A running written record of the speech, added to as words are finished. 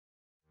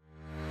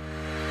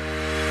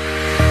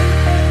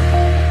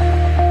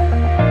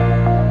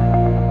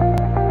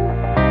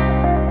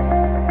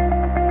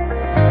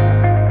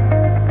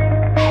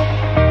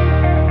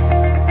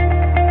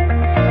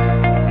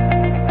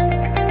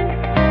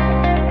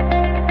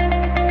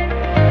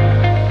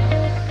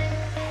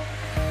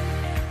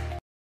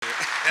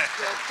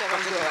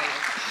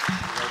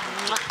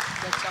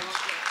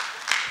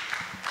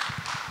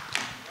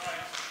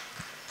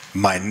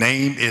My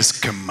name is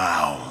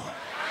Kamau.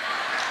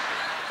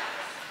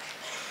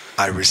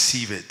 I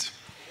receive it.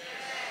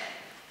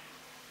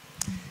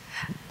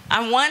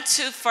 I want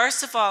to,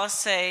 first of all,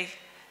 say,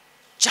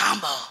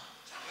 Jambo.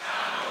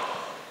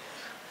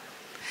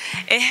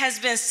 It has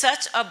been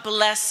such a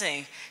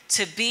blessing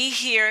to be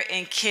here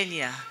in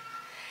Kenya.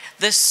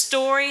 The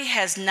story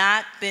has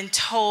not been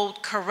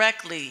told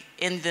correctly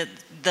in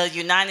the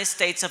United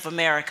States of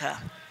America.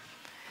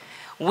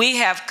 We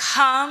have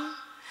come,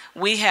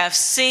 we have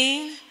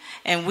seen,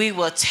 and we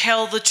will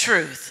tell the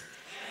truth.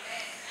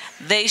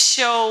 They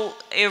show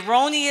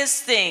erroneous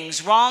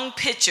things, wrong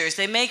pictures.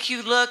 They make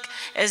you look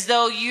as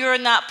though you're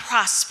not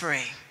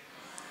prospering.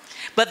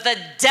 But the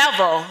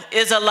devil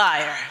is a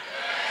liar.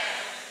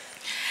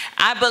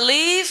 I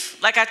believe,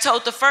 like I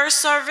told the first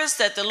service,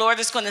 that the Lord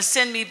is going to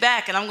send me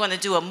back and I'm going to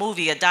do a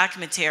movie, a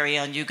documentary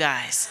on you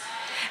guys.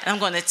 And I'm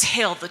going to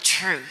tell the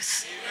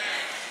truth.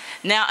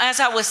 Now, as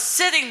I was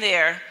sitting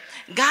there,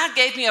 God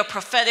gave me a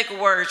prophetic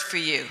word for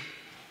you.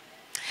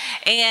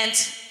 And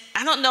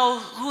I don't know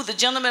who the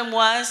gentleman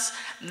was,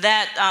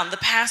 that the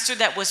pastor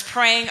that was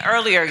praying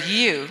earlier,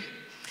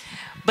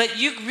 but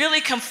you really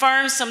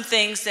confirmed some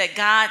things that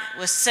God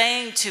was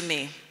saying to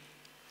me.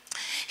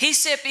 He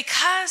said,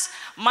 because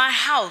my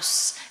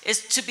house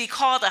is to be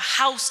called a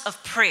house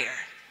of prayer.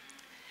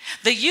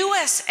 The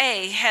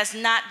USA has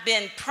not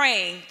been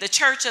praying. The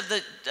Church of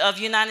the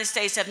United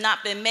States have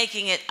not been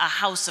making it a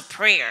house of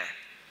prayer.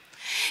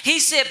 He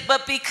said,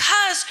 but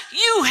because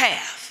you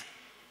have,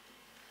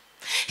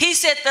 he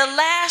said, the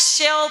last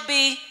shall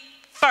be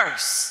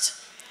first.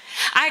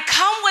 I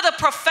come with a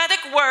prophetic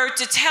word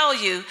to tell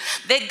you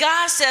that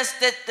God says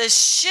that the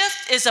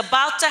shift is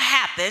about to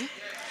happen.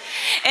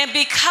 And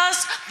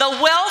because the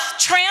wealth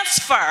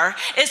transfer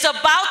is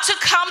about to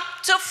come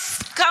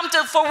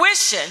to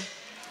fruition,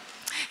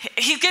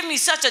 he's giving me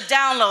such a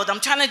download.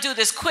 I'm trying to do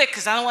this quick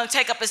because I don't want to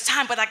take up his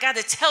time, but I got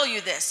to tell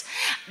you this.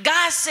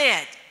 God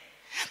said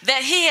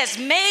that he has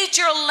made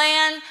your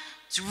land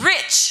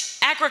rich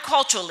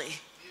agriculturally.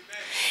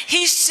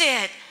 He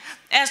said,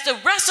 as the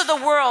rest of the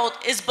world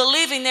is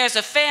believing there's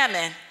a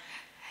famine,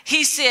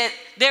 he said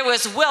there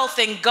was wealth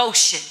in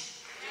Goshen.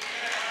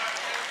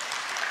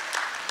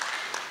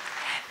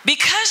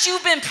 Because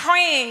you've been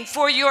praying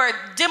for your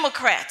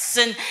Democrats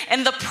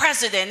and the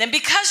president, and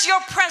because your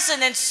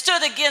president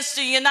stood against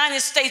the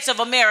United States of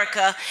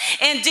America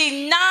and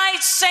denied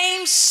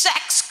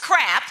same-sex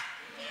crap,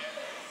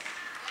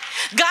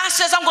 God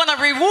says, I'm going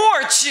to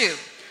reward you.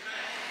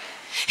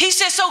 He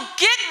says, so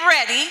get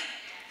ready,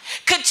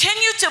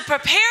 continue to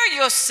prepare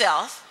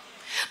yourself,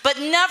 but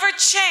never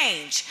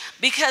change,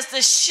 because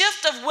the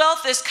shift of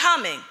wealth is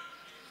coming.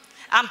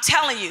 I'm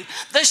telling you,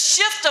 the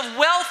shift of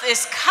wealth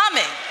is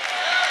coming.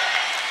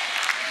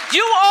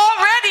 You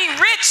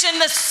already rich in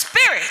the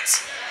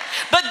spirit,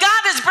 but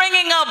God is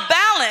bringing a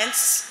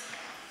balance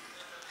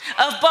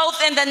of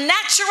both in the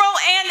natural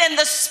and in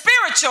the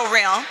spiritual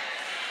realm.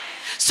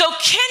 So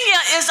Kenya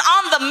is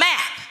on the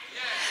map.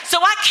 So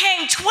I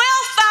came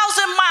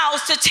 12,000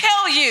 miles to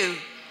tell you,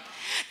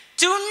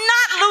 do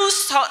not lose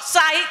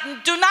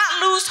sight, do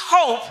not lose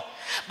hope,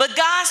 but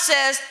God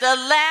says the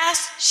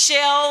last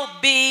shall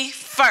be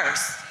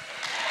first.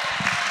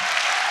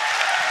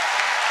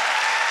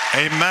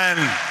 Amen.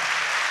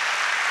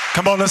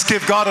 Come on, let's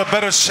give God a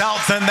better shout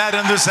than that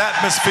in this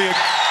atmosphere.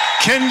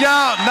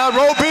 Kenya,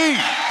 Nairobi,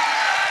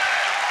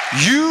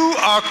 you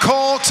are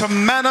called to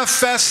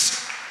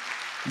manifest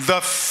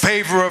the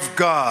favor of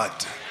God.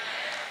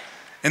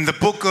 In the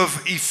book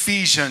of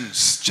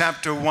Ephesians,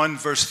 chapter 1,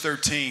 verse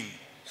 13.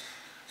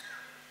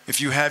 If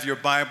you have your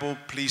Bible,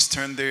 please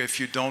turn there. If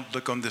you don't,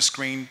 look on the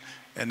screen.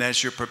 And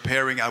as you're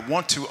preparing, I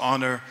want to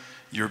honor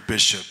your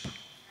bishop.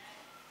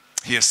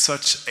 He is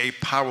such a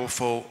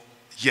powerful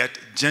yet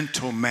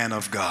gentle man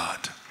of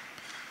God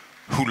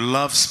who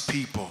loves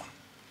people.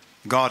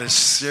 God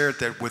has shared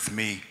that with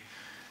me,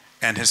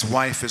 and his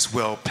wife as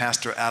well.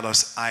 Pastor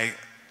Alice, I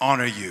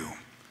honor you,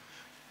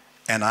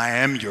 and I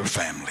am your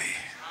family,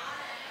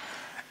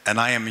 and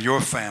I am your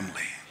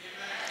family.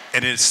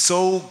 And it's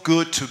so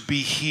good to be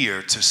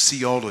here to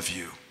see all of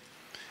you,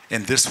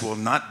 and this will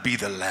not be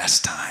the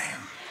last time.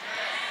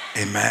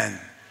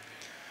 Amen.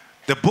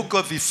 The book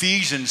of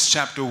Ephesians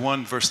chapter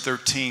 1 verse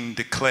 13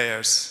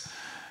 declares,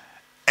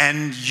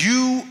 and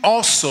you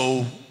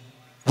also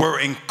were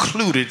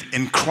included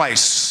in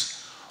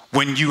Christ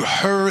when you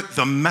heard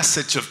the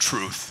message of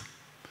truth,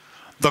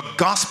 the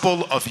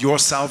gospel of your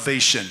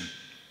salvation.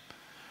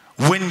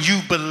 When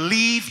you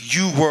believed,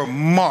 you were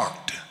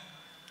marked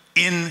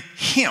in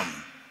him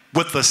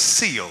with the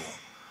seal,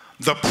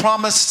 the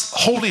promised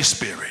Holy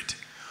Spirit,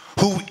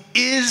 who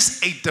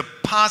is a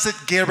deposit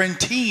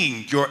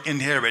guaranteeing your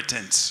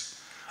inheritance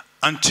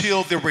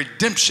until the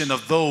redemption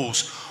of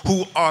those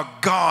who are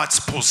God's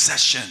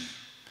possession,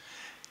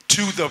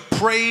 to the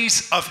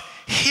praise of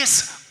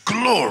his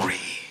glory.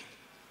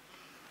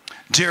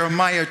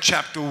 Jeremiah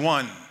chapter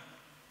 1,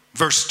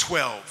 verse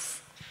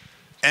 12,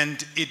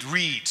 and it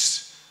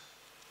reads,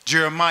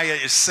 Jeremiah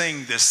is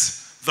saying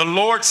this, the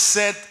Lord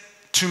said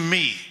to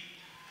me,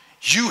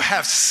 you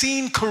have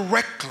seen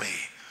correctly,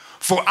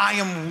 for I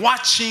am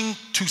watching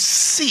to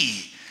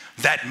see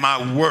that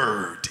my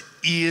word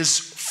is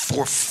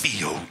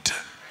fulfilled.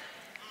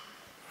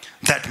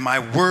 That my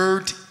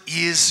word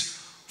is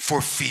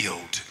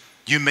fulfilled.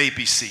 You may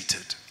be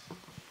seated.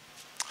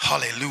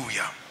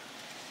 Hallelujah.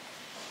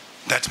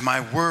 That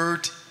my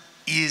word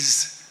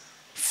is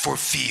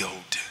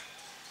fulfilled.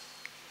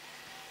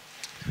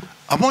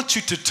 I want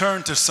you to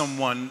turn to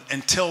someone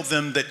and tell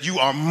them that you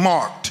are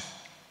marked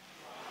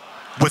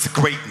with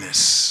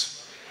greatness.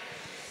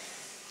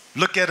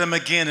 Look at them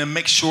again and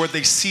make sure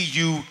they see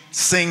you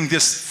saying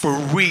this for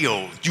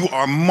real. You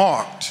are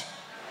marked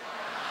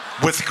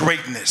with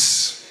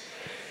greatness.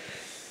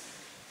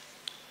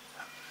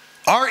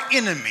 Our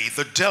enemy,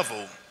 the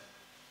devil,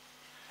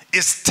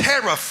 is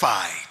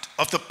terrified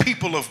of the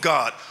people of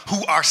God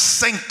who are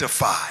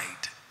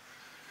sanctified.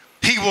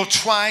 He will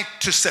try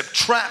to set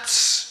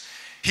traps.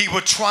 He will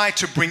try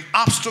to bring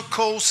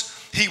obstacles.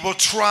 He will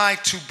try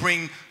to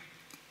bring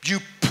you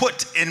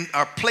put in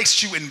or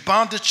place you in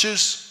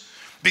bondages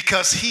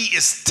because he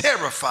is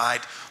terrified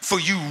for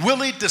you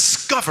really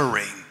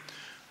discovering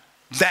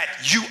that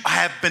you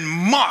have been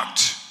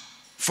marked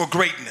for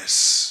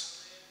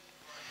greatness.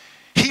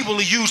 He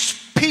will use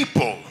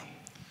people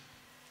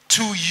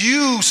to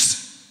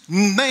use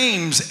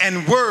names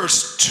and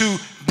words to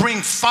bring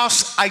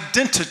false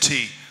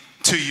identity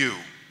to you.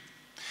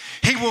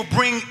 He will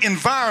bring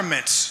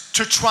environments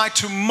to try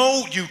to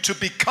mold you to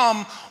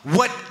become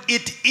what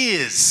it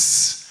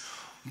is.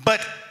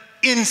 But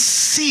in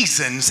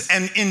seasons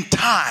and in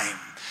time,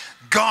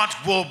 God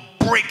will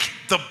break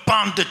the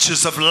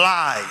bondages of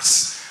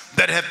lies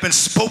that have been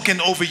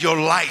spoken over your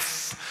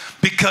life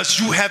because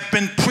you have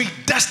been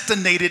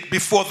predestinated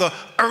before the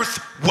earth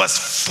was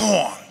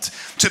formed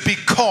to be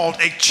called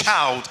a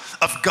child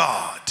of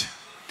God.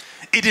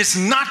 It is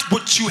not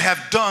what you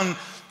have done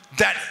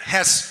that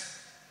has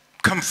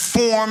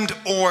conformed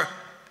or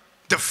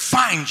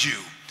defined you.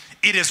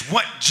 It is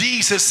what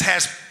Jesus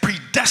has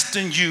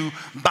predestined you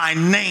by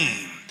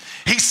name.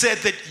 He said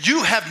that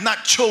you have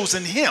not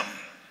chosen him,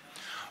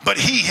 but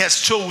he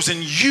has chosen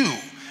you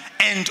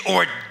and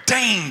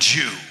ordained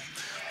you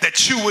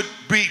that you would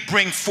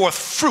bring forth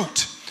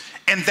fruit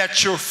and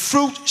that your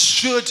fruit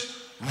should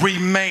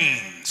remain.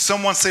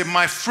 Someone say,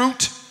 my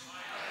fruit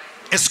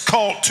is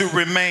called to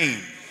remain.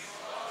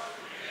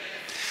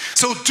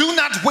 So do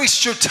not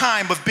waste your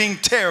time of being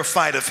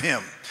terrified of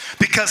him,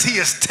 because he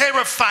is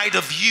terrified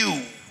of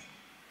you,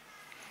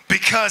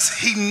 because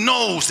he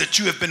knows that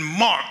you have been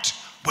marked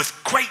with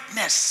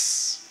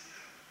greatness.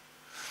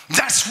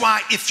 That's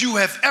why if you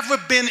have ever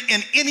been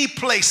in any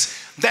place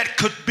that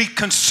could be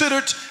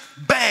considered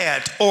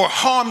bad or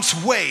harm's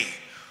way,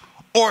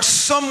 or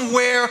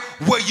somewhere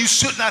where you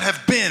should not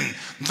have been,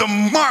 the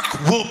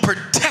mark will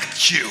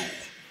protect you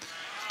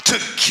to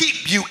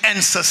keep you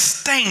and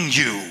sustain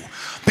you,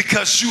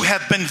 because you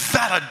have been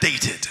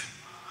validated.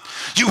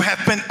 You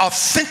have been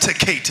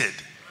authenticated.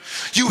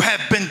 You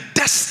have been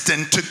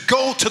destined to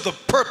go to the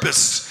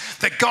purpose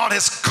that God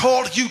has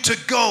called you to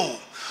go.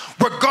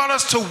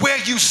 Regardless to where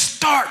you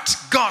start,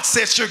 God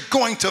says you're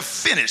going to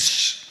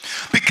finish,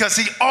 because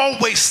he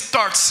always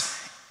starts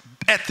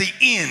at the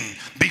end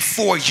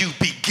before you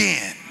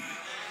begin.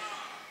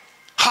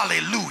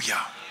 Hallelujah.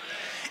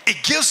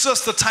 It gives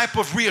us the type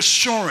of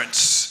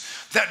reassurance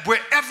that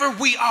wherever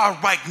we are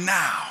right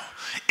now,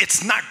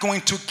 it's not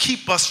going to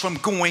keep us from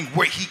going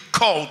where he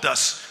called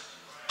us.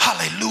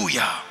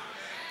 Hallelujah.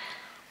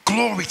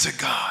 Glory to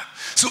God.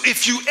 So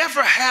if you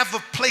ever have a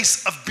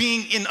place of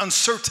being in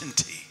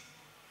uncertainty,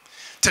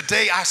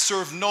 today I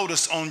serve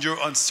notice on your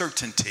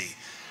uncertainty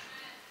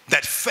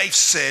that faith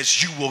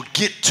says you will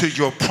get to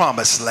your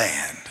promised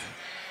land.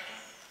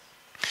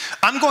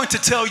 I'm going to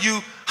tell you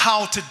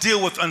how to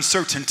deal with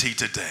uncertainty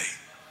today.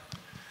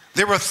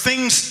 There are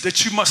things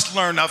that you must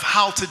learn of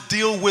how to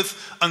deal with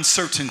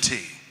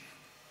uncertainty.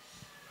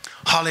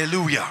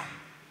 Hallelujah.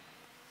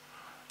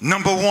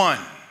 Number one,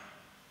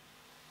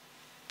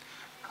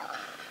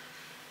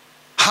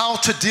 how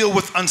to deal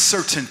with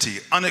uncertainty,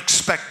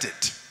 unexpected.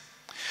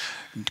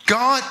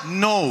 God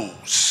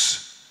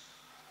knows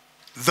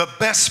the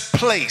best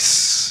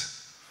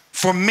place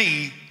for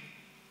me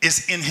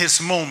is in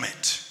his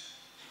moment.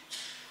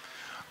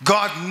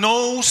 God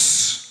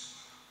knows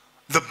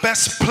the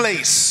best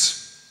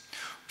place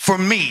for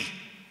me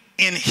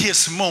in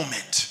his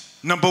moment.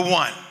 Number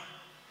one,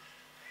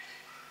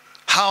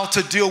 how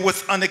to deal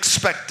with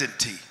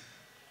unexpectedity.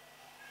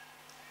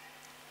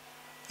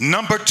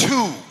 Number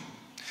two,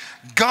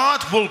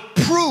 God will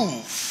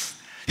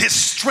prove his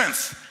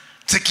strength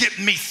to get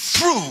me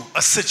through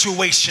a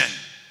situation.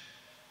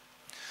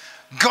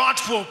 God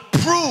will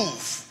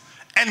prove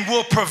and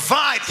will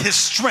provide his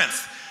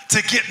strength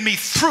to get me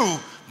through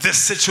this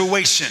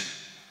situation.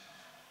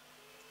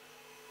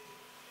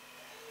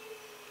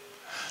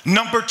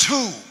 Number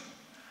two,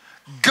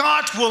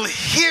 God will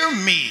hear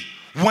me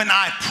when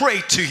I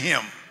pray to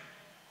him.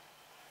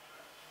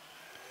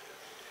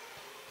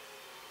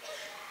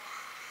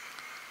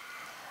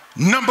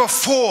 Number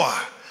four,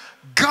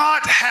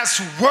 God has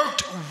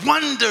worked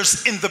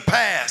wonders in the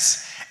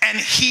past and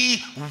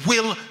he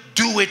will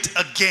do it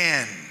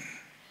again.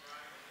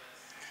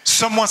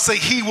 Someone say,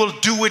 he will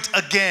do it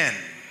again.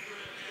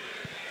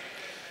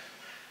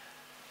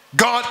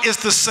 God is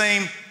the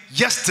same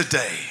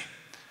yesterday,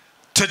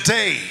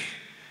 today,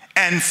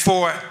 and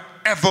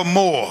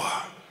forevermore.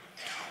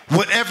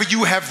 Whatever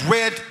you have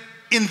read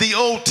in the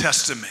Old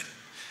Testament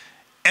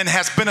and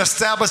has been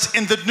established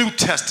in the New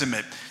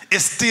Testament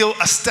is still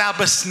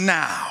established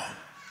now.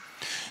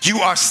 You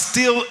are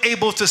still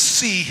able to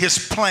see his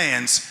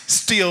plans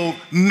still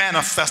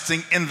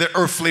manifesting in the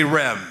earthly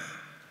realm.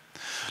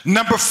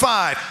 Number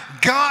 5,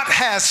 God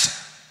has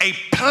a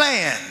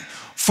plan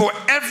for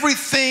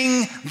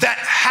everything that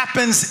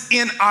happens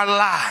in our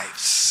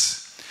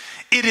lives.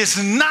 It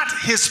is not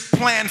his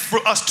plan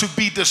for us to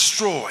be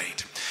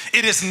destroyed.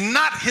 It is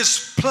not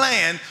his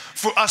plan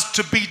for us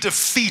to be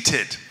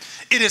defeated.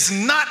 It is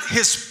not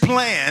his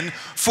plan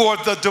for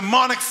the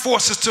demonic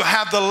forces to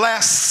have the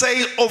last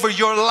say over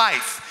your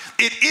life.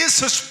 It is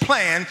his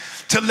plan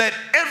to let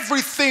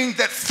everything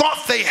that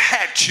thought they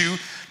had you,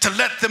 to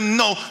let them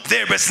know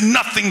there is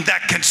nothing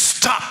that can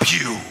stop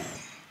you.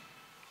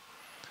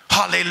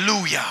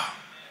 Hallelujah.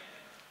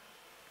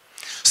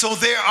 So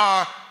there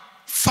are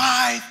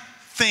 5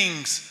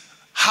 things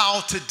how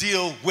to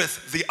deal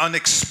with the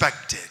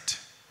unexpected.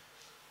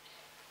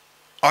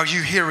 Are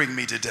you hearing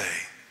me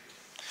today?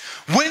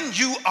 When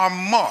you are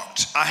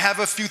marked, I have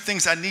a few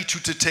things I need you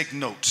to take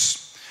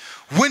notes.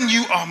 When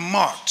you are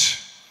marked,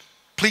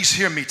 please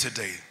hear me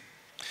today.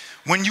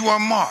 When you are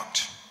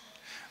marked,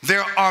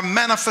 there are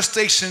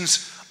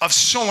manifestations of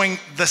showing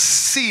the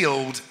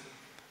sealed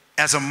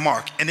as a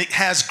mark, and it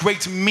has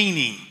great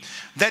meaning.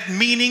 That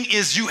meaning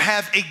is you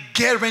have a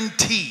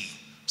guarantee.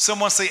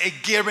 Someone say a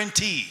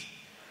guarantee.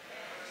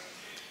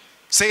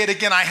 Say it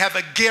again, I have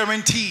a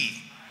guarantee.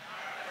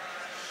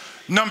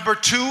 Number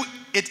 2,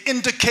 it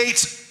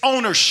indicates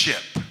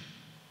ownership.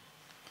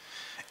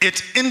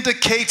 It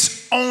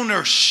indicates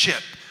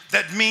ownership.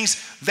 That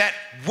means that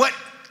what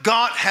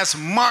God has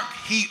marked,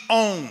 he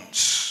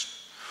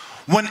owns.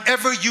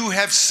 Whenever you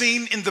have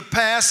seen in the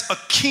past a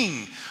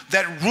king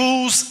that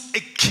rules a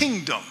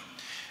kingdom,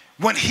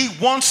 when he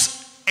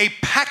wants a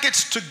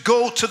package to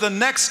go to the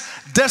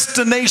next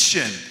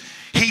destination,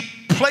 he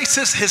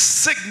places his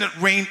signet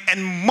ring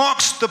and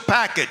marks the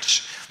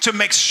package to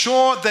make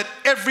sure that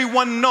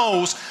everyone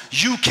knows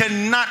you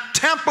cannot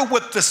tamper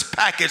with this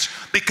package,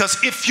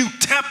 because if you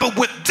tamper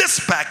with this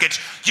package,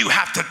 you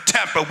have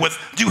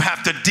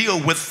to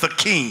deal with the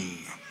king.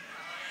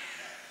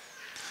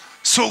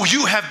 So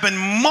you have been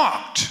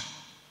marked,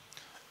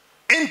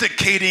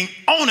 indicating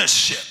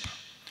ownership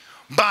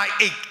by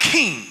a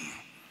king,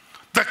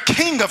 the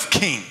King of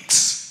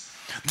Kings,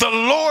 the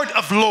Lord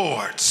of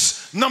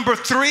Lords. Number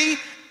 3,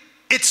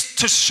 it's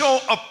to show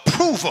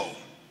approval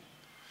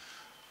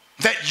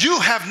that you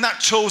have not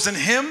chosen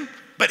him,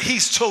 but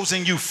he's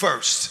chosen you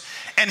first.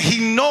 And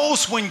he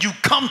knows when you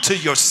come to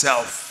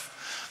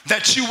yourself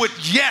that you would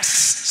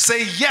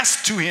say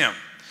yes to him.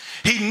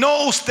 He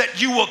knows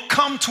that you will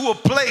come to a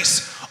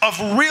place of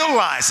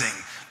realizing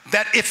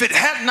that if it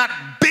had not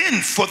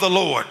been for the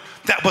Lord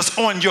that was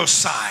on your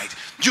side,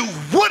 you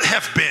would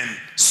have been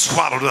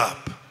swallowed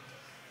up.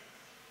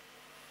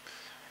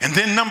 And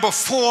then number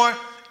 4,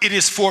 it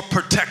is for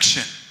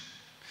protection.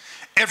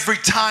 Every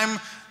time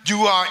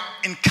you are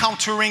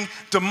encountering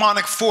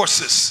demonic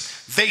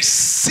forces, they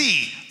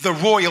see the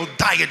royal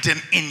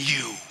diadem in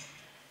you.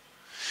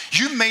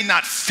 You may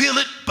not feel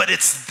it, but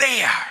it's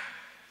there.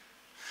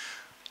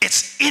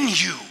 It's in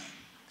you.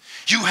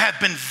 You have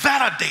been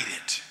validated.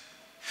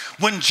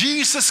 When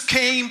Jesus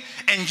came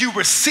and you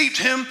received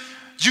him,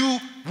 you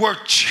were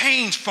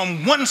changed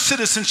from one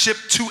citizenship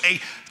to a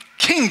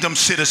kingdom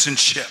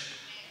citizenship.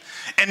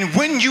 And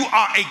when you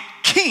are a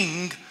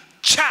king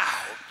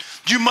child,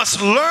 you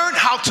must learn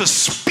how to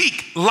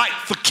speak like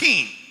the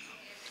king,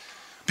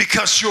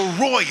 because you're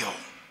royal.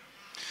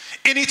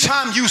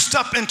 Anytime you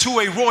step into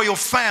a royal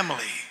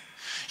family,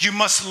 you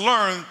must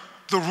learn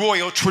the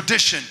royal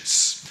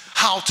traditions,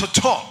 how to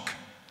talk,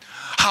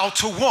 how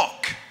to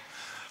walk,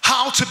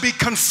 how to be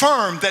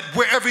confirmed that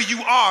wherever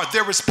you are,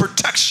 there is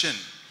protection.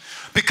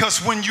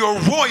 Because when you're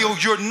royal,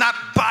 you're not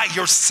by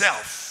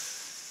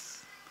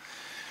yourself.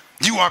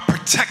 You are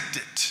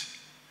protected.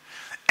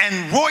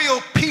 And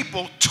royal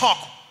people talk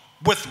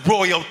with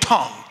royal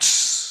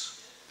tongues.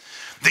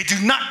 They do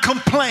not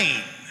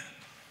complain.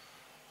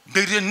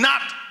 They do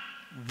not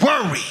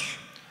worry,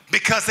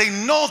 because they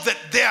know that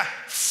their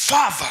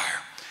Father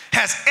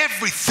has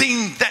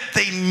everything that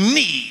they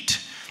need,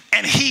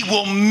 and he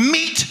will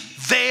meet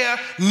their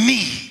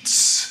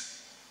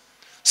needs.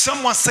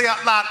 Someone say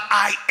out loud,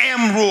 I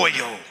am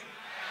royal,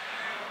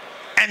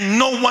 and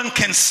no one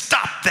can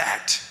stop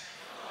that.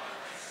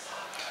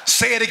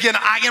 Say it again,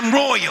 I am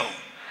royal,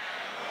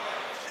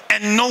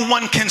 and no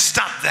one can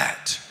stop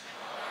that.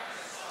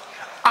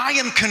 I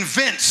am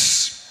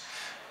convinced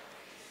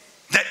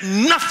that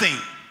nothing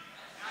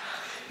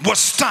will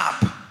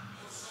stop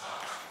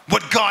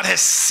what God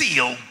has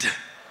sealed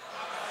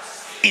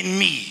in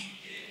me.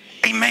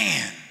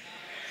 Amen.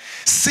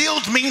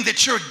 Sealed means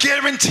that you're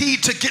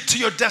guaranteed to get to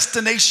your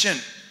destination.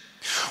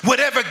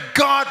 Whatever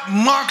God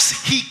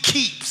marks, he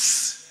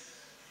keeps.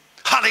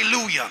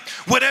 Hallelujah.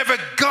 Whatever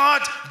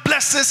God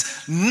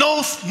blesses,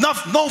 no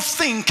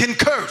thing can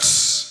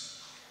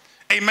curse.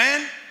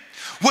 Amen.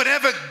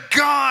 Whatever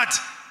God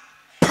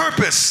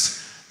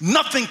purpose,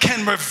 nothing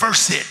can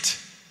reverse it.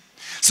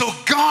 So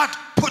God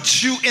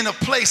puts you in a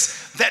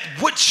place that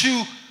what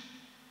you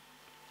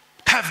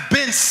have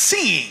been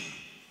seeing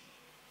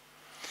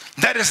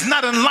that is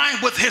not in line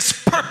with his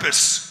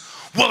purpose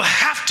will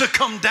have to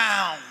come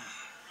down.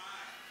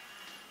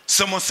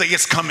 Someone say,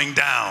 it's coming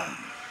down.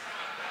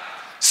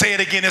 Say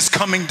it again, it's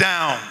coming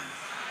down.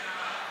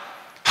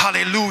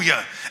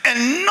 Hallelujah.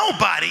 And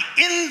nobody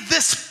in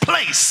this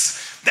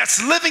place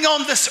that's living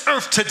on this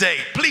earth today,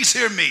 please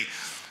hear me,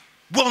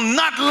 will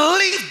not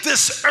leave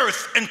this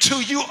earth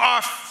until you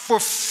are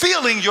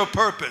fulfilling your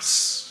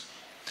purpose.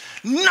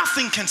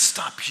 Nothing can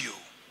stop you.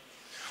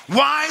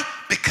 Why?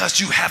 Because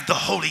you have the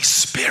Holy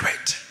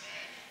Spirit.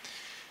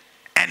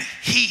 And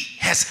he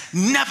has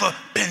never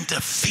been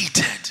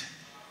defeated.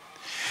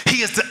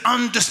 He is the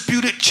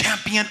undisputed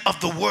champion of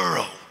the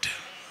world.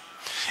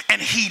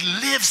 And he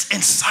lives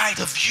inside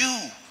of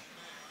you.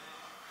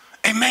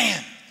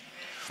 Amen.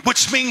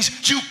 Which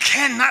means you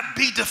cannot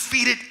be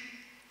defeated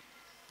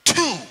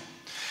too.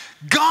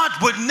 God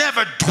would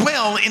never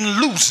dwell in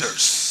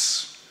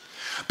losers.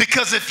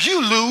 Because if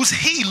you lose,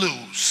 he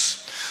loses.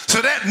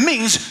 So that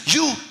means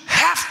you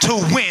have to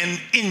win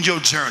in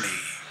your journey.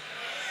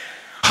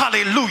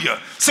 Hallelujah.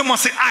 Someone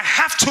say, I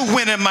have to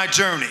win in my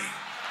journey.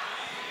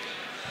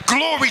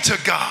 Glory to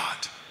God.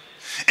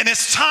 And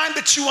it's time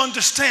that you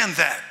understand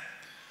that.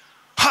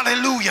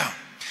 Hallelujah.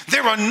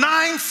 There are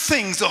 9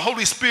 things the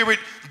Holy Spirit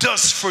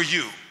does for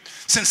you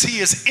since he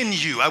is in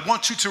you. I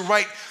want you to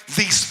write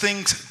these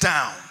things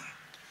down.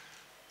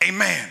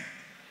 Amen.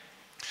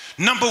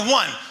 Number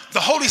 1,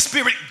 the Holy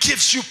Spirit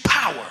gives you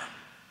power.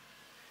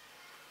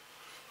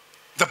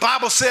 The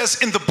Bible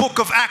says in the book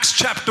of Acts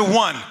chapter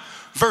 1,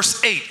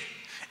 verse 8,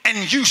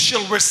 and you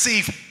shall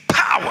receive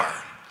power.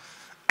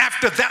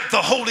 After that,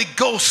 the Holy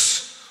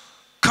Ghost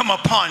come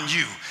upon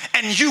you,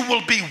 and you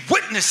will be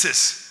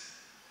witnesses.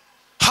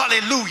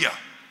 Hallelujah.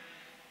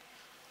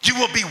 You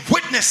will be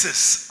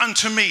witnesses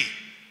unto me.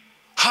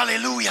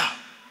 Hallelujah.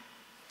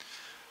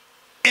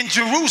 In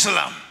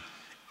Jerusalem,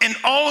 in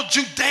all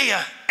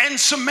Judea and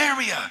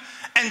Samaria,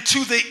 and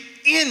to the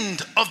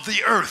end of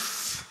the earth.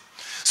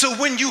 So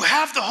when you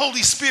have the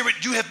Holy Spirit,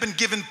 you have been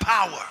given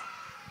power.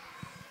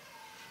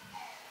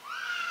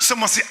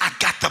 Someone say, I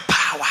got the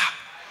power.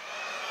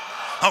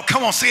 Oh,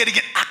 come on, say it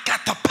again. I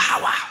got the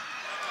power.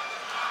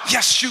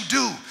 Yes, you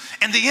do.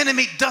 And the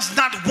enemy does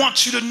not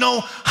want you to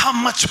know how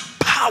much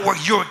power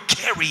you're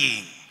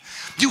carrying.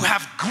 You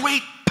have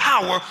great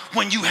power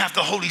when you have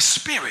the Holy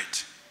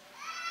Spirit.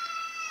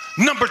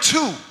 Number 2,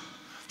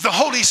 the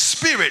Holy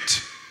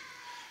Spirit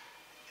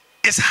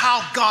is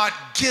how God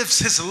gives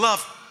his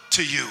love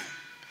to you.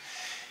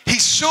 He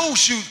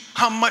shows you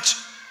how much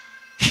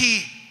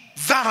he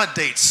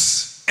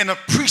validates and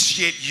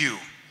appreciates you.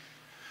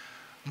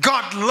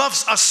 God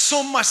loves us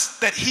so much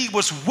that he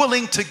was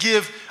willing to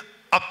give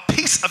a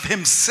piece of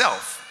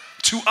himself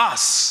to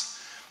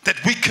us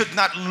that we could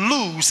not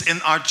lose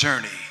in our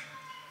journey.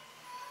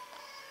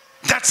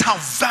 That's how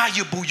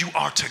valuable you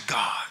are to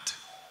God.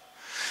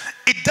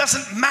 It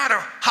doesn't matter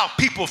how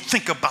people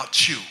think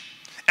about you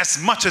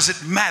as much as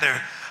it matters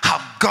how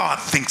God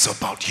thinks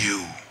about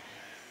you.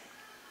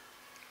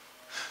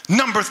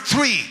 Number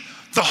 3,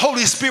 the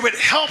Holy Spirit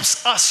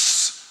helps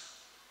us.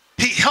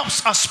 He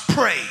helps us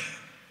pray.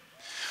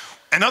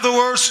 In other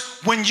words,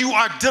 when you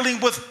are dealing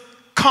with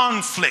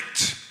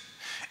conflict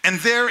and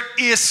there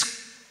is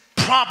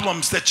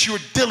problems that you're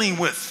dealing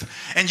with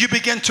and you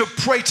begin to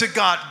pray to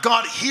God,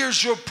 God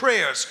hears your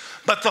prayers,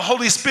 but the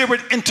Holy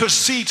Spirit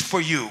intercedes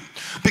for you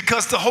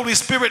because the Holy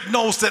Spirit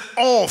knows that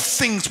all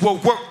things will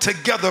work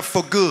together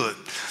for good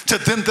to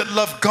them that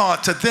love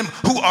God, to them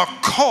who are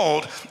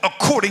called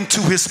according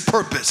to his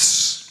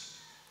purpose.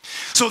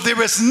 So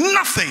there is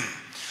nothing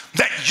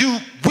that you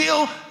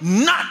will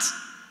not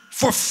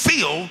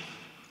fulfill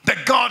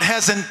that God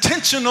has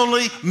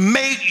intentionally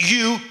made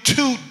you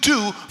to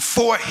do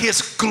for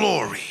his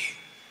glory.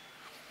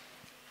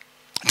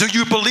 Do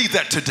you believe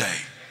that today?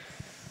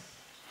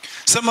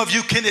 Some of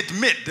you can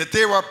admit that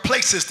there are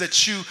places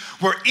that you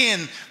were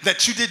in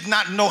that you did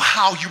not know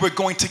how you were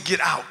going to get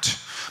out.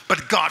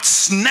 But God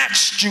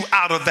snatched you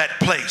out of that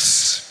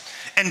place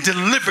and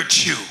delivered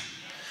you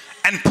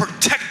and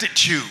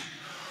protected you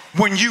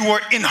when you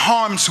were in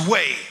harm's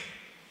way.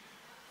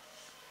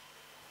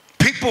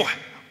 People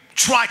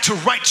try to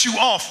write you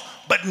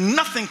off, but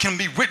nothing can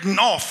be written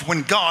off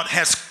when God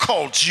has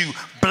called you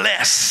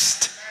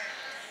blessed.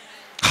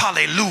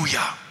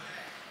 Hallelujah.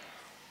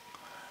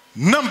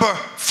 Number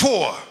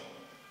 4,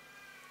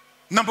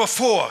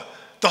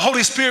 the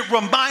Holy Spirit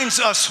reminds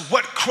us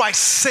what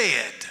Christ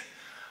said.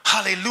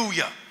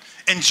 Hallelujah.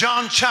 In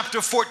John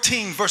chapter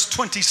 14, verse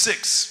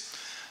 26.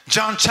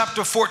 John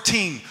chapter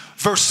 14,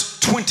 verse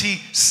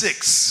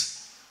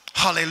 26.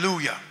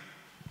 Hallelujah.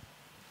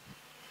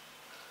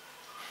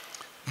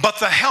 But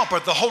the Helper,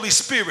 the Holy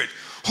Spirit,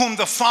 whom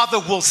the Father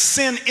will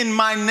send in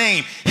my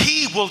name,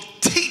 he will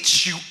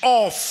teach you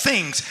all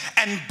things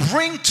and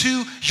bring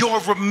to your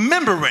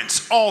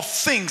remembrance all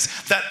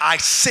things that I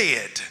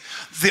said.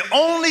 The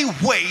only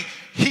way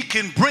he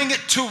can bring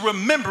it to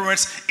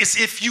remembrance is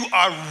if you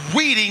are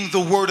reading the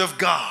Word of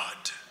God.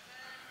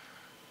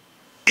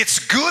 It's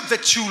good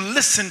that you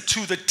listen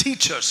to the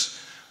teachers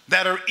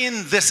that are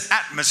in this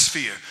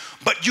atmosphere,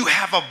 but you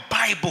have a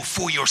Bible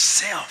for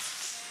yourself.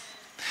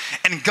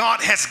 And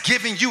God has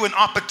given you an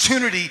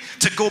opportunity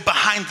to go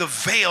behind the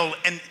veil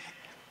and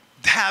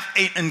have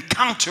an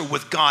encounter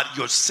with God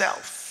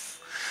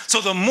yourself.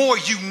 So the more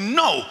you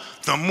know,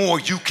 the more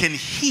you can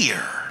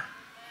hear.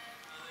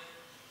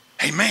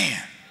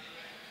 Amen.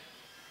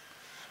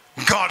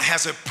 God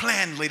has a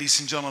plan, ladies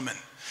and gentlemen,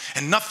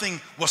 and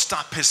nothing will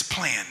stop his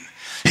plan.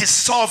 His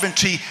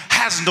sovereignty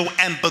has no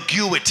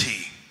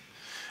ambiguity.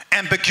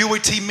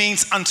 Ambiguity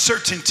means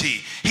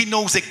uncertainty. He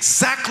knows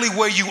exactly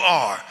where you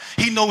are.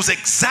 He knows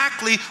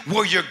exactly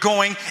where you're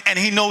going, and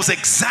he knows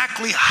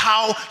exactly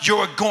how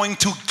you're going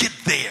to get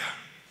there.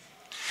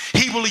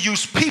 He will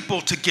use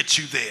people to get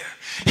you there.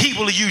 He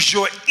will use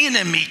your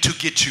enemy to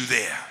get you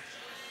there.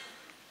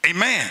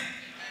 Amen.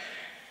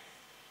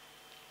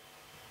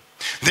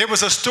 There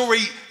was a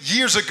story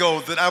years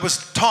ago that I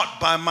was taught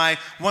by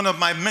one of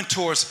my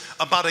mentors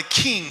about a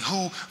king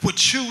who would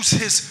choose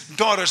his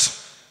daughter's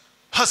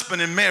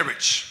husband in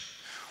marriage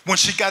when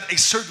she got a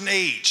certain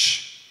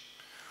age.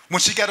 When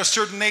she got a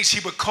certain age, he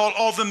would call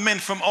all the men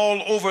from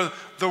all over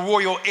the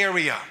royal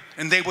area,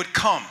 and they would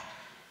come.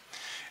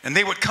 And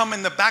they would come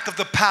in the back of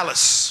the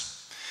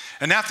palace.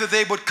 And after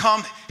they would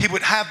come, he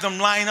would have them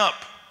line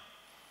up.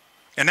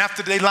 And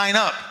after they line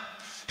up,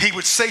 he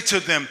would say to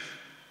them,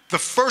 the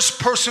first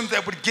person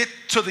that would get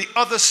to the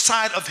other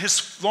side of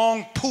his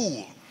long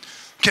pool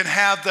can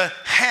have the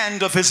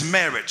hand of his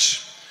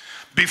marriage.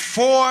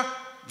 Before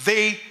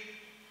they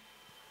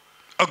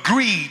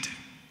agreed,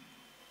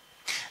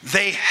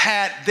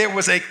 there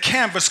was a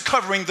canvas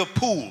covering the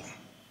pool.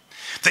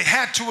 They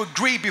had to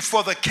agree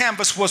before the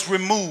canvas was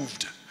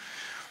removed.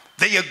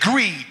 They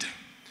agreed.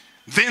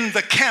 Then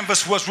the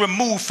canvas was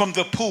removed from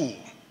the pool.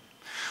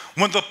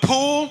 When the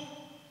pool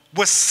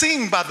was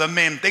seen by the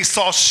men, they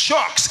saw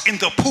sharks in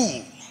the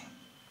pool.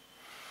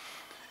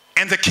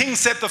 And the king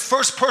said the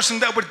first person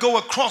that would go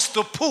across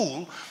the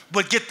pool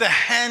would get the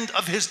hand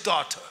of his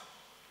daughter.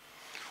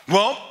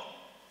 Well,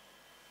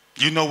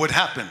 you know what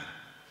happened.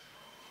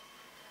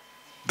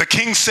 The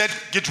king said,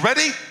 get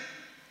ready,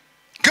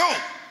 go.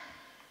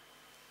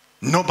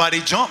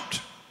 Nobody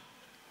jumped.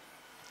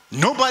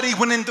 Nobody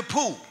went in the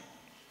pool.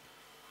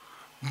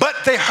 But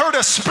they heard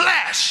a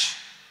splash.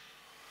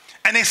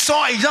 And they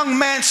saw a young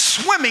man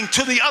swimming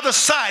to the other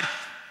side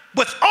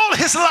with all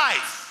his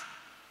life.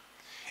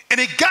 And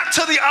he got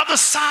to the other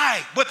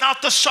side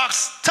without the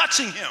sharks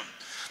touching him.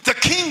 The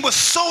king was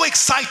so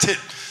excited.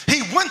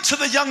 He went to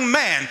the young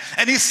man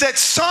and he said,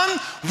 son,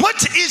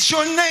 what is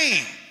your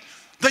name?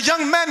 The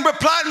young man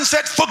replied and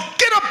said,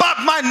 forget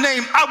about my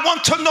name. I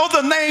want to know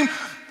the name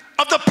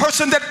of the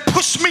person that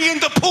pushed me in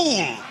the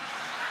pool.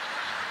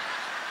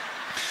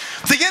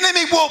 The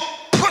enemy will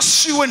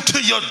push you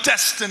into your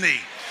destiny.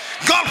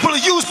 God will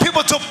use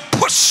people to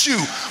push you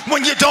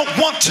when you don't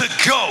want to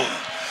go.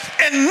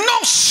 And no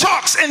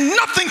sharks and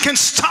nothing can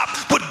stop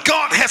what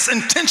God has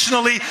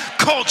intentionally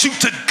called you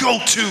to go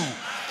to.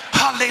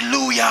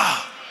 Hallelujah.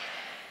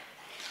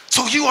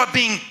 So you are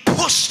being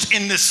pushed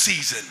in this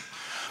season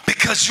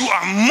because you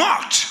are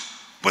marked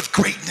with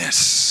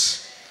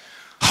greatness.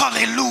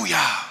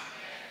 Hallelujah.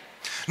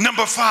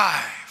 Number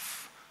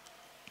 5,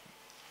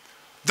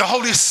 the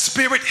Holy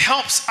Spirit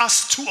helps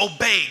us to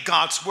obey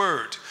God's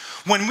word.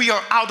 When we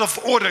are out of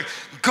order,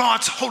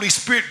 God's Holy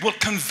Spirit will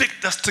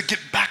convict us to get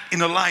back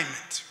in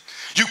alignment.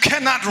 You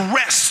cannot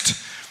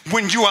rest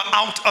when you are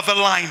out of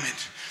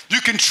alignment.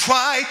 You can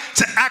try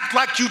to act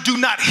like you do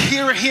not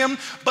hear him,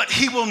 but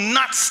he will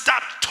not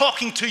stop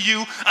talking to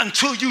you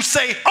until you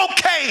say,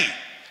 okay,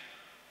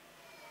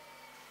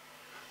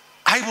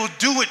 I will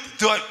do it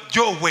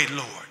your way,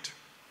 Lord.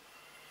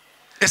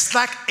 It's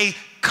like a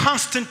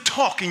constant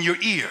talk in your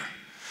ear.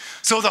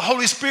 So the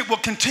Holy Spirit will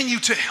continue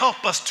to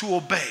help us to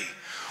obey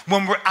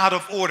when we're out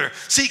of order.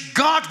 See,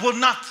 God will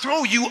not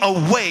throw you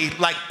away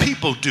like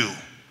people do.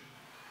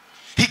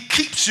 He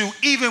keeps you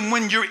even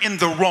when you're in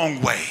the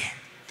wrong way.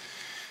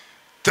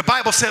 The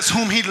Bible says,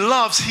 whom he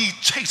loves, he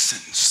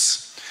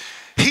chastens.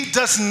 He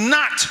does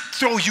not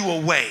throw you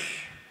away.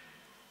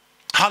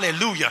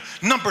 Hallelujah.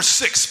 Number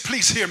 6,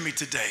 please hear me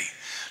today.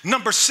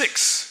 Number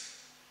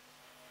 6,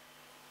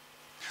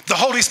 the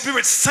Holy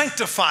Spirit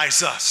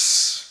sanctifies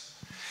us.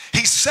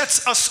 He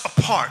sets us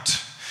apart.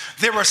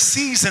 There are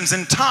seasons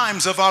and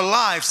times of our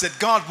lives that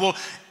God will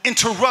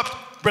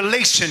interrupt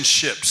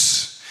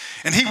relationships,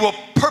 and he will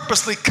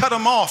purposely cut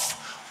them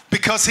off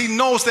because he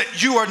knows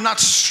that you are not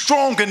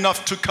strong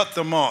enough to cut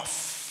them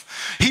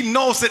off. He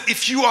knows that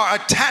if you are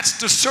attached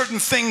to certain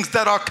things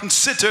that are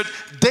considered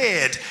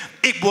dead,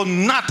 it will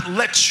not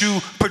let you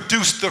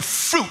produce the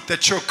fruit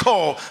that you're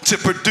called to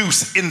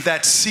produce in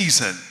that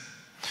season.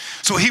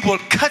 So he will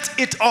cut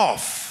it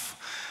off.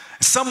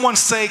 Someone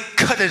say,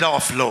 cut it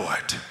off,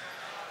 Lord.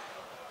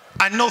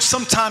 I know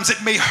sometimes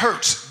it may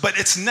hurt, but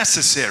it's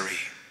necessary.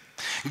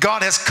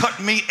 God has cut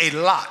me a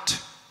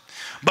lot,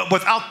 but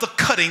without the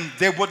cutting,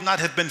 there would not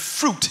have been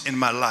fruit in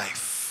my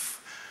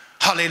life.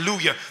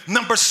 Hallelujah.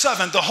 Number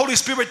 7, the Holy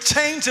Spirit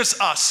changes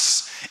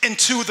us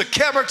into the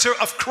character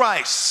of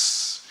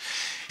Christ.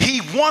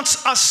 He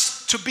wants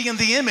us to be in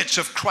the image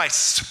of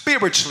Christ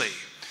spiritually.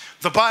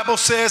 The Bible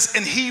says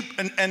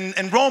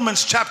in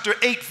Romans chapter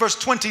 8, verse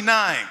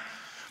 29,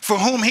 for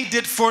whom he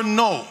did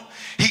foreknow,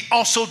 he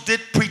also did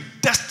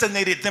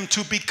predestinated them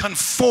to be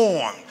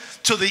conformed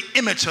to the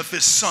image of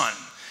his Son,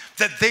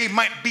 that they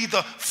might be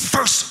the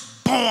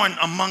firstborn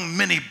among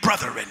many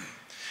brethren.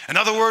 In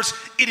other words,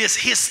 it is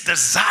his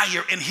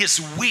desire and his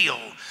will,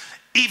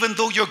 even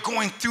though you're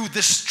going through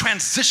this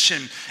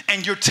transition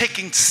and you're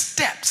taking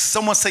steps.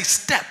 Someone say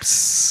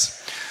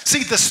steps.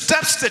 See, the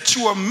steps that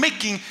you are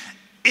making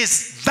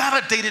is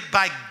validated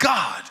by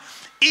God.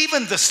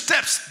 Even the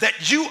steps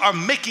that you are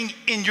making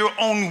in your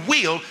own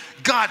will,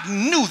 God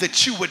knew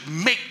that you would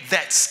make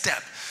that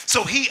step.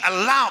 So he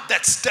allowed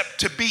that step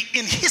to be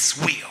in his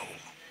will.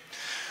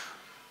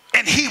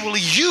 And he will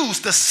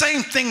use the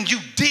same thing you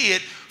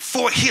did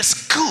for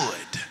his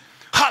good.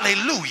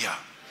 Hallelujah.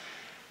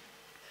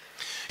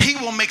 He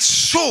will make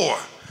sure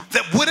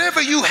that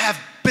whatever you have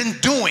been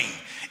doing,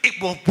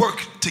 it will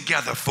work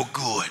together for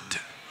good.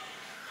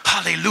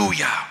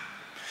 Hallelujah.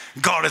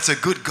 God is a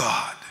good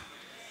God.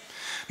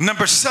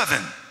 Number 7,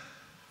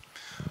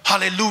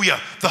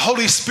 hallelujah, the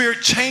Holy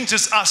Spirit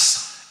changes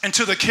us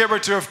into the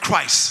character of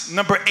Christ.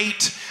 Number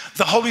 8,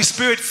 the Holy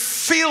Spirit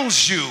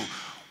fills you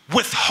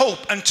with hope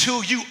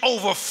until you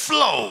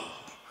overflow.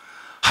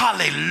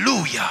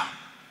 Hallelujah.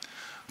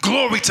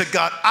 Glory to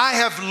God. I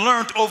have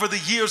learned over the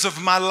years of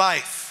my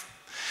life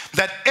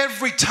that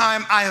every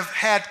time I have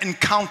had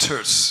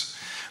encounters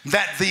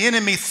that the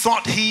enemy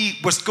thought he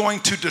was going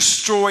to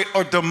destroy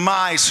or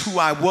demise who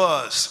I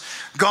was,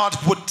 God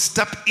would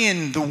step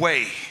in the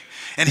way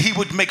and he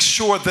would make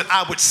sure that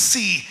I would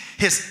see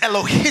his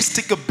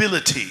Elohistic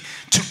ability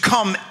to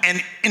come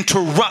and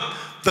interrupt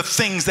the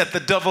things that the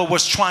devil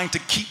was trying to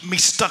keep me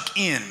stuck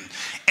in.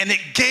 And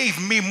it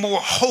gave me more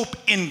hope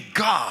in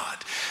God.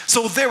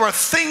 So there are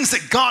things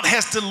that God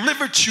has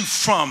delivered you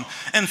from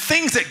and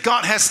things that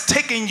God has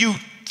taken you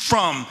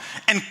from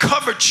and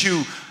covered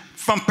you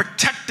from,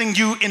 protecting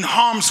you in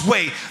harm's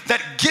way,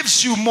 that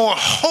gives you more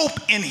hope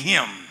in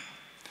him.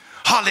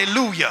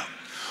 Hallelujah.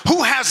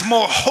 Who has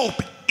more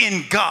hope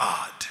in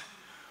God?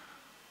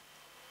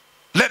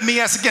 Let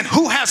me ask again,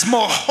 who has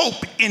more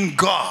hope in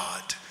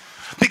God?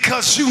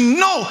 Because you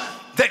know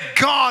that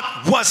God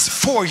was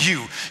for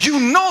you. You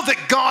know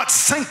that God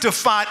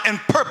sanctified and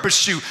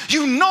purposed you.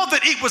 You know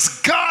that it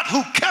was God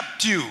who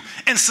kept you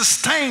and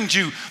sustained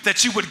you,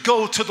 that you would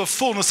go to the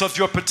fullness of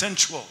your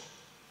potential.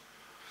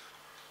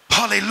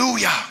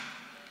 Hallelujah.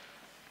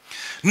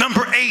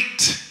 Number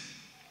 8,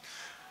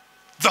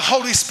 the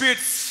Holy Spirit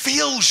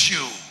fills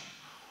you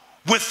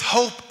with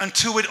hope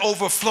until it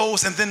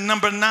overflows. And then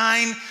number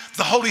 9,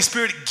 the Holy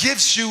Spirit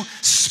gives you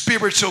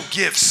spiritual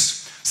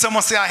gifts.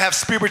 Someone say, I have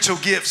spiritual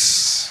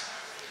gifts.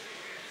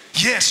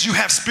 Yes, you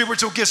have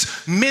spiritual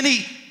gifts.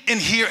 Many in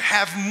here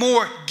have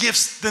more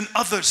gifts than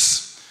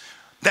others.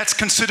 That's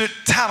considered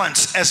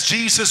talents, as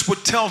Jesus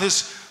would tell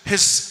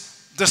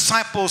his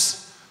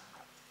disciples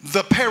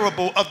the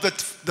parable of the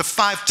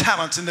 5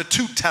 talents and the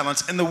 2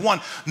 talents and the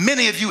 1.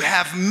 Many of you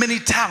have many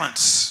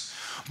talents,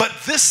 but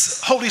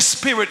this Holy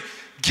Spirit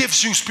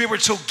gives you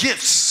spiritual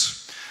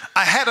gifts.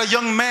 I had a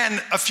young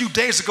man a few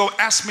days ago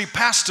ask me,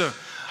 Pastor,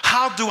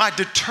 how do I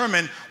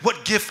determine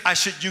what gift I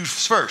should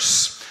use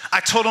first? I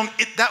told him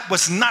that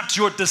was not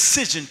your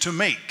decision to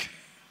make.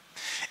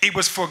 It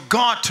was for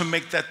God to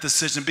make that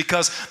decision,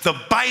 because the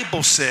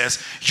Bible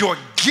says your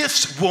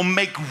gifts will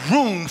make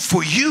room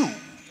for you.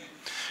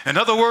 In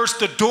other words,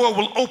 the door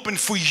will open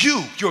for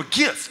you, your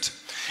gift,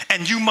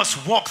 and you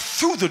must walk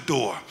through the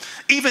door.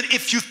 Even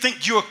if you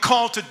think you're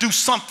called to do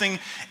something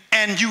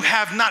and you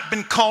have not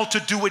been called to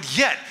do it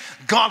yet,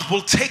 God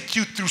will take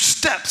you through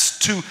steps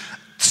to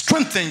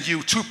strengthen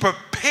you, to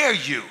prepare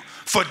you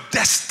for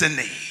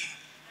destiny.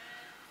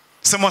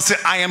 Someone say,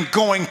 I am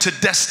going to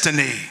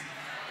destiny.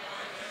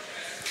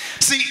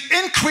 See,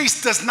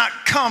 increase does not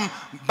come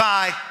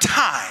by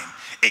time.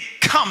 It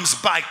comes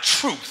by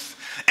truth.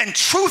 And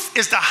truth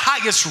is the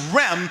highest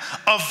realm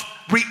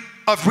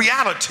of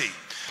reality,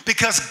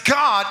 because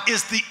God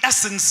is the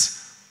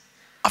essence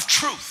of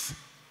truth.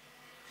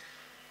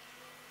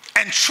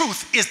 And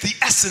truth is the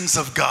essence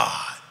of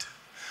God.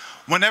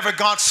 Whenever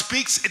God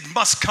speaks, it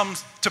must come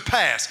to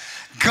pass.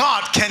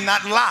 God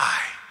cannot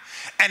lie.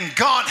 And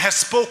God has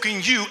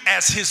spoken you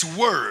as his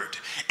word.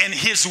 And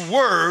his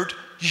word,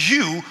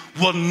 you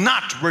will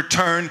not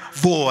return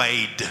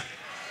void.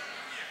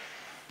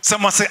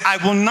 Someone say, I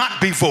will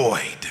not be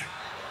void,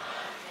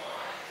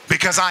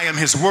 because I am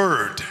his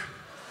word.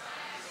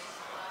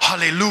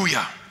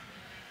 Hallelujah.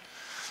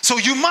 So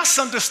you must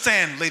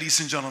understand, ladies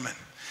and gentlemen,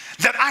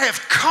 that I have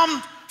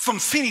come from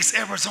Phoenix,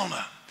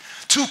 Arizona,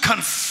 to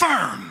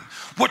confirm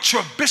what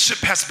your bishop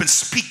has been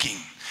speaking.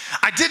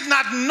 I did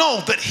not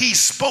know that he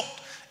spoke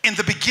in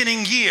the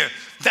beginning year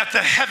that the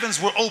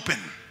heavens were open.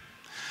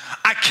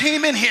 I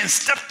came in here and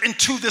stepped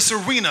into this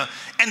arena,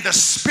 and the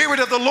Spirit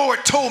of the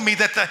Lord told me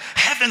that the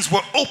heavens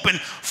were open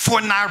for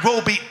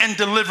Nairobi and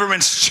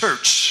Deliverance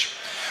Church.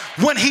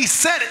 When he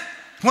said it,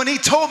 when he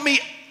told me,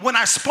 when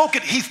I spoke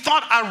it, he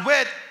thought I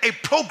read a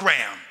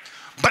program,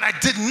 but I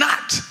did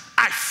not.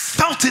 I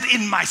felt it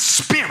in my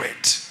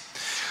spirit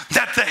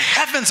that the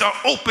heavens are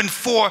open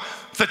for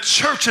the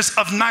churches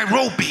of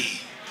Nairobi,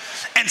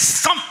 and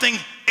something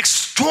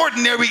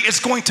extraordinary is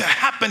going to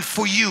happen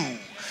for you.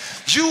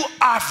 You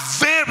are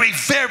very,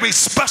 very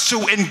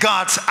special in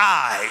God's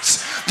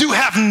eyes. You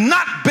have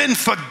not been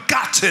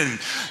forgotten.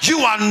 You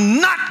are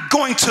not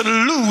going to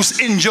lose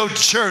in your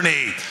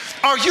journey.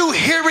 Are you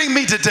hearing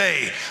me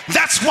today?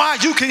 That's why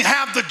you can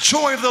have the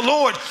joy of the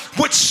Lord,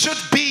 which should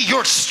be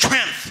your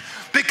strength,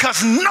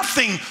 because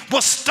nothing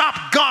will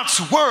stop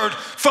God's word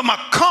from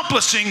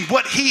accomplishing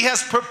what he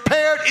has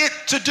prepared it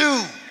to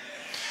do.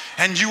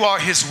 And you are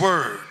his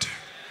word.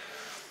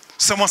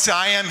 Someone say,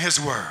 I am his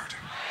word.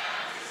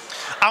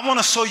 I want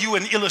to show you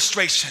an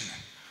illustration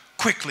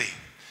quickly.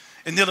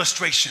 An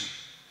illustration.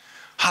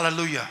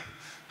 Hallelujah.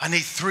 I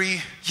need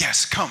 3.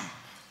 Yes, come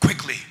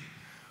quickly.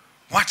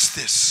 Watch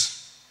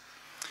this.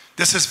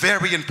 This is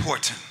very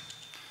important.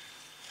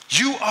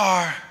 You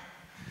are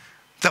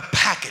the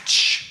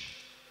package.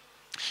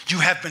 You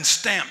have been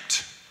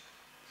stamped.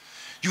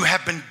 You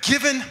have been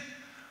given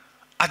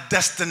a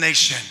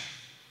destination.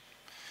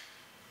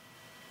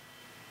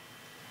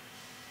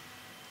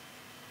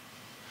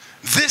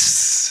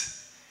 This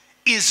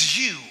is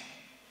you.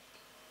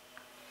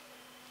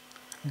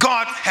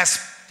 God has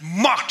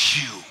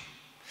marked you.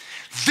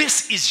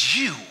 This is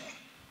you.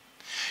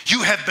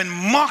 You have been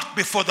marked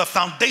before the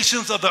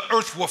foundations of the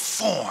earth were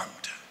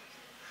formed.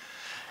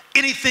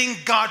 Anything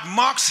God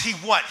marks, he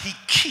what? He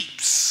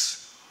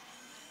keeps.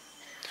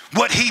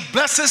 What he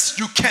blesses,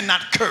 you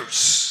cannot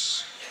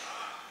curse.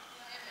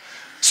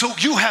 So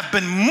you have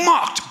been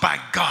marked by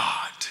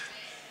God.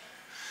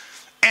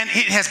 And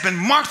it has been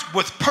marked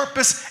with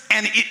purpose,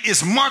 and it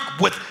is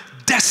marked with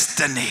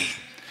destiny.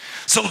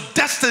 So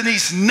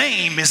destiny's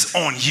name is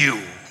on you.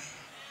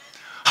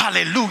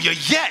 Hallelujah.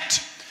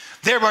 Yet,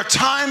 there are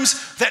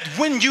times that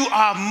when you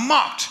are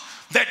marked,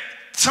 that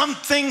some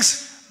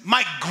things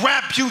might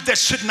grab you that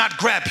should not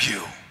grab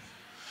you.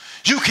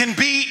 You can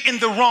be in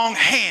the wrong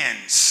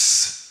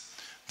hands.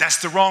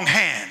 That's the wrong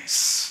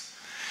hands.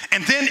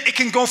 And then it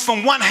can go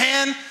from one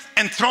hand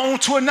and thrown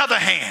to another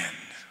hand.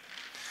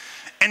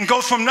 And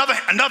go from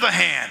another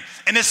hand.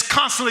 And it's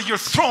constantly you're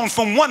thrown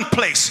from one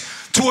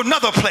place to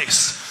another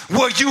place,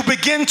 where you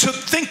begin to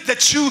think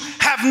that you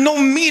have no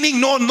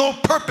meaning nor no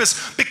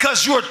purpose,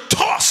 because you're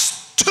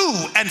tossed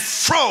to and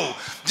fro.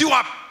 You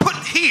are put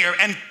here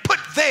and put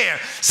there.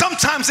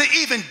 Sometimes they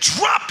even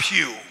drop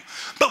you.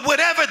 But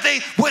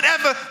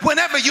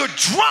whenever you're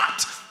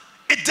dropped,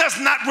 it does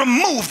not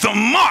remove the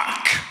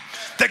mark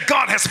that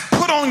God has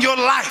put on your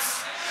life.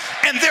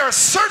 And there are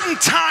certain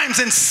times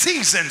and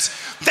seasons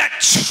that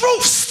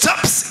truth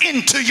steps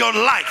into your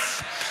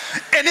life.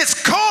 And it's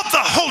called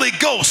the Holy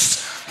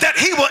Ghost, that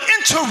he will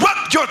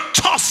interrupt your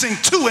tossing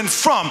to and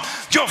from,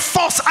 your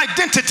false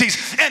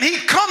identities. And he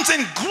comes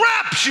and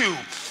grabs you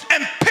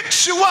and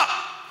picks you up.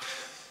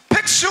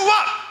 Picks you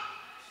up.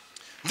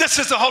 This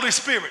is the Holy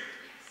Spirit.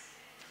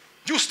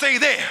 You stay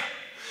there.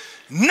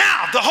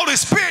 Now the Holy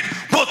Spirit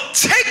will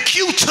take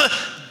you to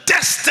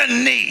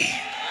destiny.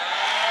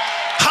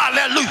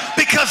 Hallelujah.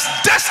 Because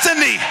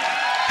destiny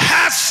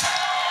has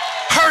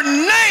her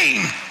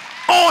name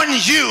on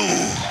you.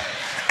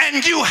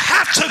 And you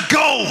have to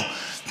go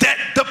that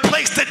the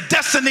place that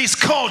destiny's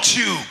called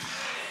you.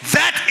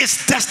 That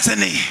is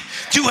destiny.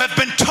 You have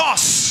been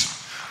tossed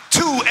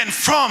to and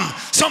from.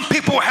 Some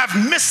people have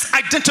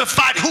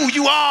misidentified who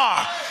you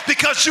are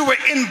because you were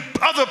in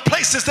other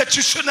places that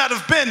you should not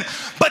have been.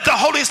 But the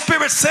Holy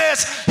Spirit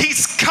says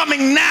he's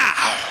coming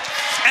now.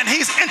 And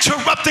he's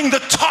interrupting the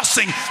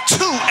tossing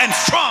to and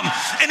from.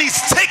 And he's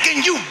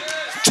taking you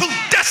to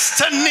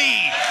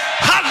destiny.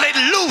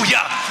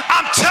 Hallelujah.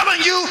 I'm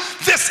telling you,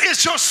 this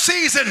is your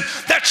season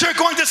that you're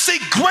going to see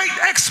great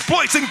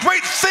exploits and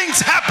great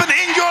things happen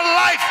in your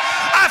life.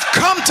 I've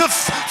come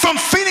from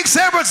Phoenix,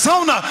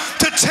 Arizona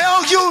to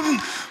tell you,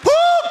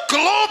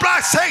 globe,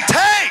 I say,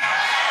 hey,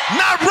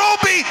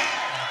 Nairobi,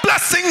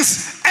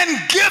 blessings and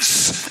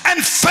gifts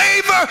and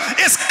favor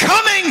is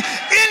coming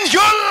in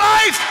your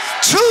life.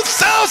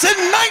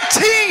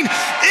 2019,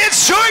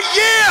 it's your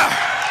year.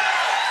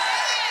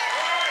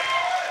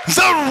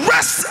 The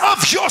rest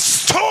of your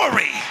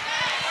story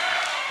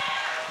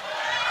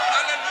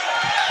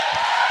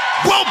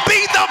will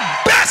be the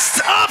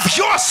best of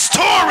your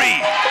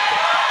story.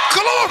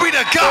 Glory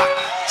to God.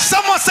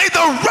 Someone say,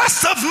 the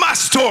rest of my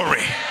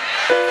story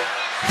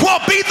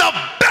will be the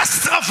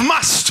best of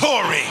my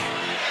story.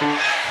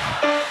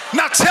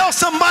 Now tell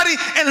somebody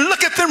and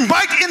look at them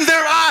right in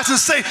their eyes and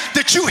say,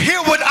 did you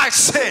hear what I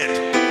said?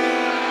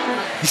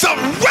 The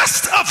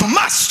rest of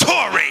my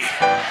story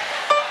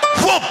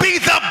will be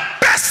the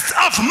best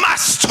of my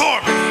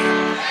story.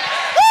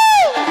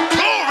 Woo!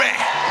 Glory.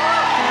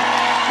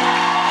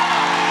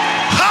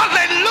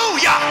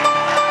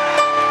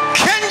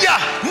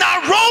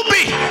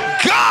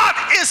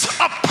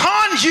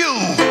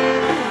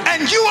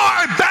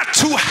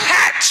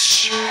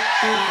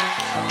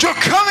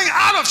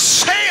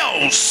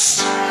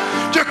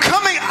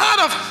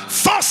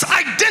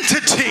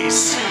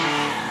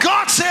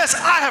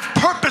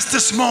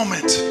 just this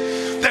moment,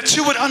 that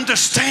you would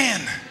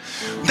understand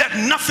that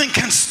nothing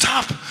can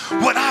stop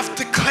what I've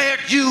declared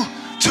you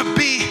to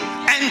be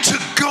and to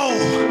go.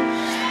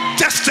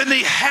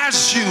 Destiny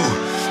has you.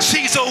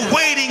 She's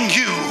awaiting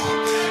you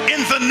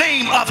in the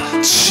name of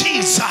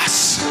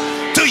Jesus.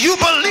 Do you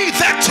believe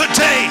that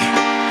today?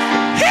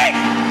 Hey!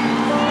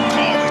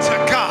 Glory to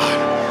God.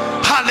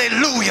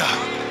 Hallelujah.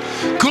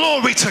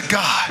 Glory to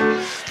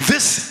God.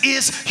 This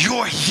is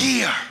your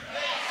year.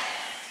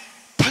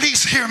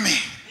 Please hear me.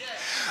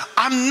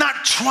 I'm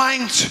not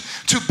trying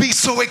to be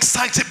so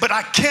excited, but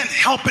I can't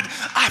help it.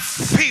 I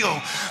feel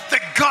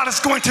that God is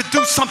going to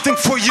do something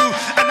for you,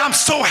 and I'm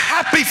so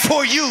happy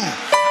for you.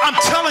 I'm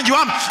telling you,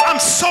 I'm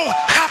so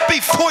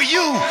happy for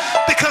you,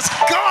 because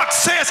God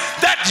says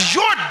that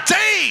your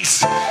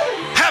days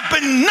have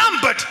been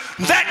numbered,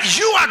 that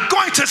you are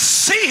going to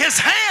see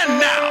his hand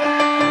now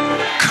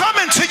come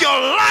into your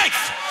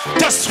life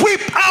to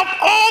sweep out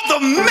all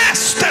the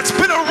mess that's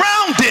been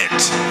around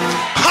it.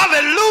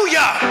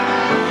 Hallelujah.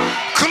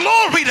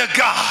 Glory to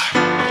God.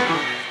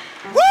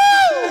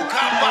 Woo!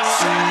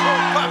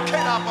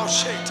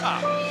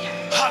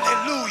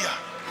 Hallelujah.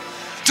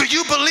 Do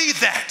you believe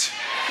that?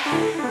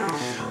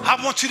 I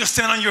want you to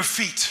stand on your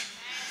feet.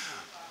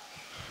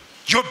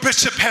 Your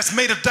bishop has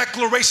made a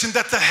declaration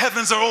that the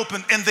heavens are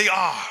open, and they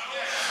are.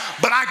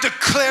 But I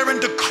declare and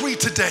decree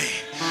today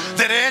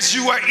that as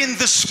you are in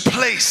this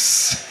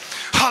place,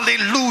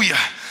 hallelujah,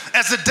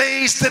 as the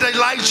days that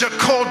Elijah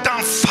called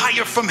down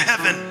fire from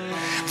heaven,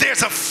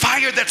 there's a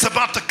fire that's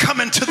about to come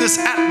into this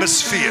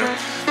atmosphere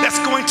that's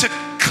going to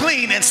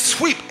clean and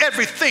sweep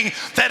everything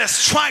that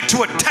has tried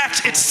to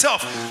attach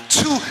itself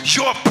to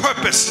your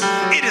purpose.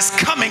 It is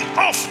coming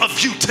off of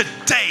you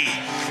today.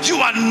 You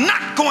are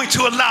not going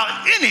to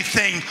allow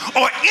anything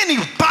or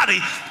anybody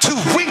to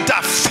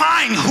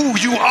redefine who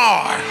you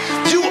are.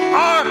 You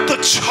are the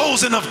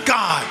chosen of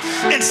God.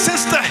 And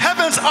since the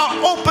heavens are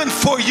open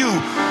for you,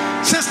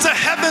 since the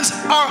heavens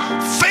are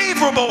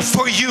favorable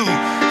for you,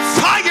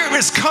 fire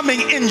is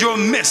coming in your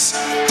midst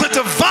to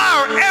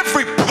devour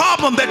every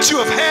problem that you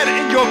have had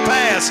in your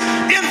past.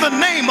 In the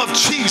name of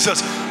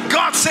Jesus,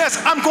 God says,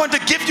 I'm going to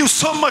give you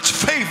so much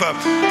favor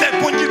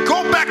that when you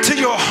go back to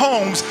your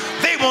homes,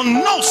 they will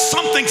know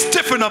something's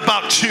different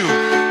about you,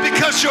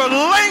 because your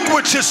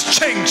language is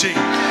changing,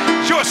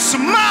 your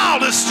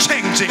smile is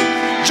changing,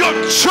 your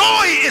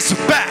joy is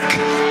back,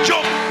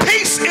 your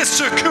peace is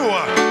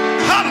secure.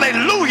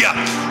 Hallelujah.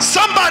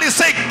 Somebody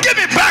say, give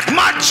me back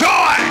my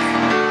joy.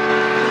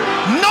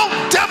 No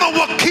devil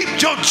will keep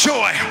your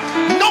joy.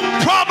 No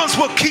problems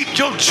will keep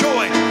your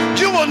joy.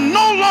 You will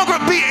no longer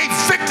be a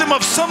victim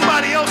of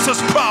somebody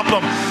else's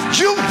problem.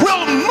 You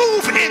will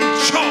move in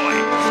joy,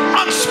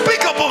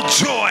 unspeakable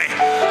joy.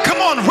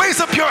 Come on, raise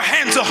up your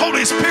hands. The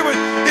Holy Spirit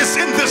is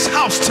in this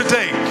house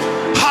today.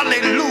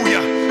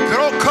 Hallelujah.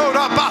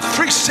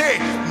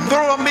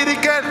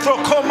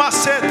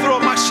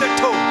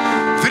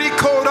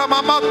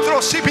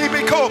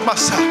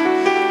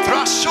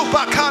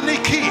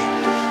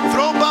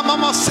 Tromba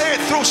mama se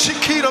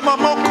troshikira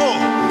mamoko,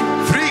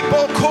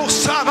 friboko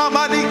sana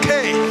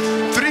manike,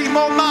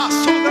 trimona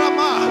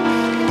sodrama,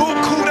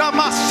 bukura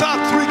masa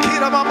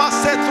trikira mama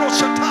se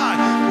troshatai,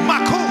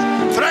 maku,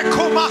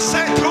 treko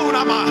masa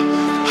trunama.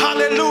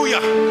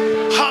 Hallelujah,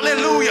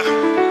 hallelujah,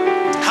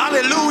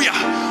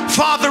 hallelujah.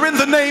 Father, in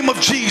the name of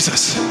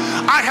Jesus,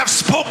 I have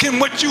spoken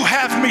what you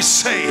have me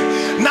say.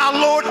 Now,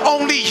 Lord,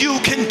 only you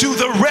can do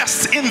the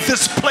rest in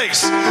this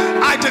place.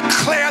 I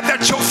declare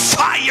that your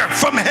fire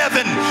from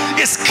heaven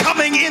is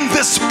coming in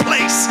this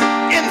place.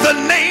 In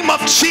the name of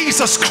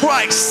Jesus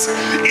Christ,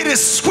 it is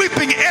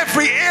sweeping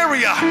every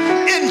area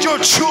in your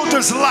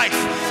children's life.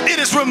 It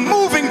is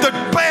removing the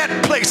bad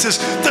places,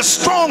 the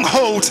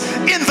strongholds,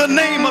 in the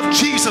name of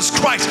Jesus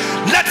Christ.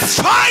 Let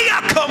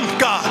fire come,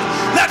 God.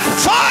 Let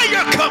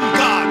fire come,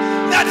 God.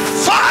 Let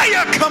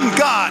fire come,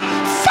 God.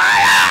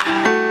 Fire!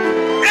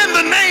 In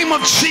the name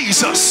of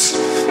Jesus.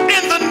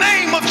 In the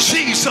name of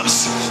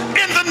Jesus.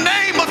 In the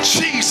name of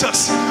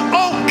Jesus.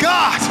 Oh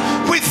God,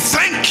 we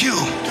thank you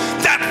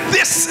that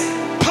this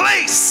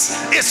place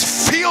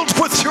is filled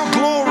with your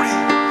glory.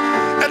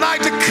 And I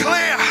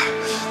declare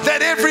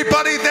that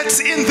everybody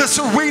that's in this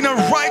arena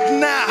right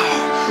now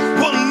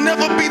will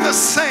never be the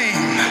same.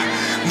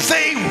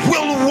 They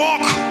will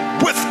walk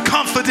with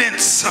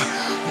confidence.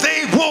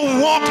 They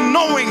will walk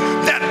knowing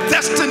that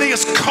destiny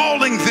is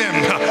calling them.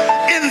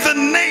 In the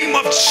name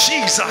of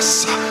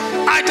Jesus,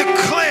 I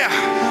declare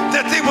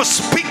that they will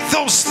speak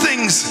those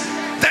things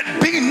that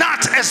be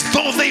not as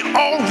though they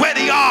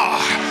already are.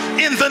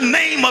 In the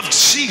name of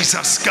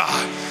Jesus,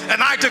 God.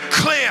 And I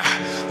declare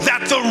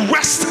that the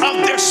rest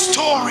of their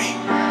story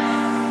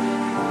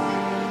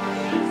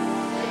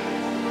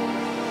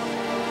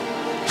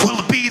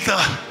will be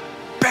the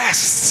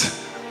best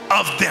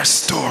of their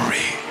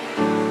story.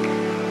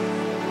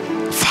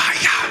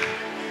 Fire.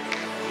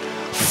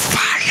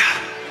 Fire.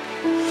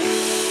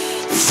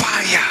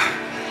 Fire.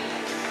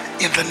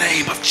 In the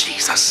name of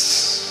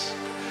Jesus.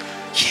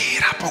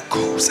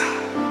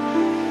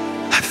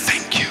 I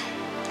thank you.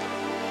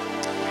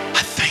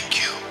 I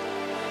thank you.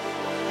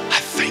 I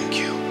thank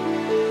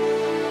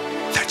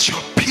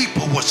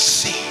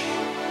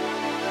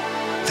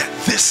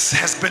this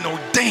has been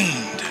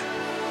ordained.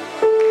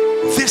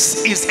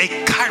 This is a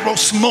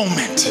Kairos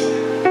moment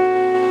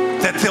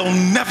that they'll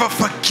never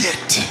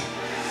forget.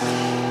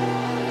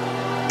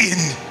 In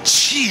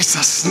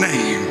Jesus'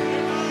 name,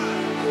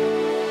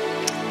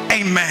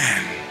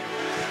 amen.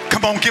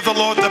 Come on, give the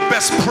Lord the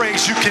best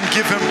praise you can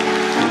give him.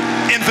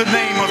 In the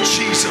name of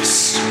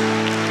Jesus.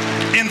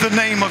 In the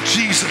name of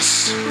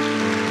Jesus.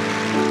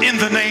 In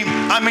the name,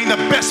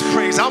 the best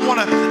praise. I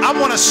want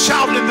to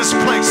shout in this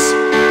place.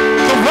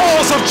 The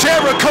walls of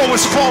Jericho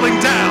is falling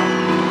down.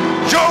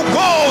 Your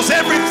walls,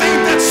 everything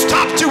that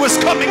stopped you is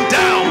coming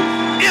down.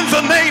 In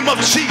the name of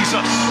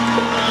Jesus.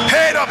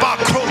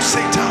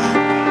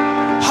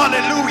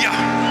 Hallelujah.